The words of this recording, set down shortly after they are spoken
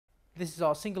This is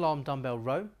our single arm dumbbell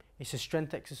row. It's a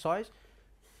strength exercise.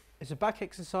 It's a back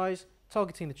exercise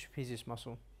targeting the trapezius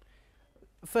muscle.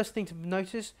 First thing to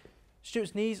notice,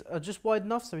 Stuart's knees are just wide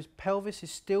enough so his pelvis is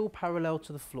still parallel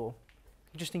to the floor.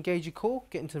 Just engage your core,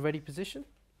 get into ready position.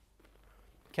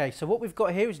 Okay, so what we've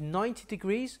got here is 90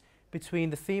 degrees between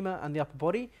the femur and the upper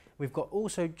body. We've got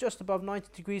also just above 90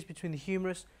 degrees between the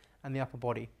humerus and the upper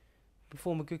body.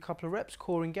 Perform a good couple of reps,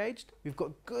 core engaged. We've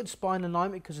got good spine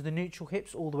alignment because of the neutral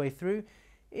hips all the way through.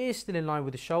 Ears still in line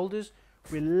with the shoulders.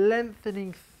 We're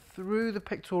lengthening through the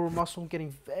pectoral muscle,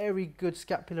 getting very good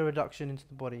scapular reduction into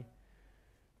the body.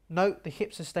 Note the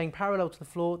hips are staying parallel to the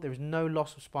floor. There is no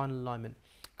loss of spinal alignment.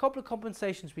 A couple of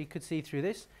compensations we could see through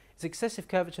this is excessive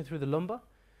curvature through the lumbar,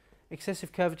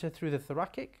 excessive curvature through the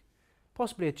thoracic,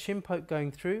 possibly a chin poke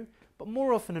going through, but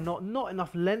more often than not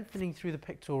enough lengthening through the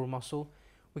pectoral muscle.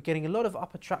 We're getting a lot of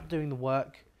upper trap doing the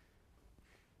work,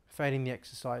 failing the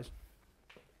exercise.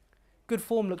 Good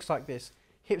form looks like this.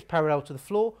 Hips parallel to the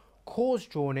floor, core's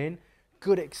drawn in,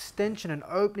 good extension and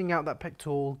opening out that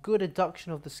pectoral, good adduction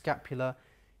of the scapula,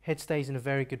 head stays in a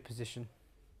very good position.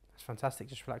 That's fantastic,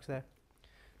 just relax there.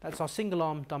 That's our single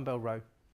arm dumbbell row.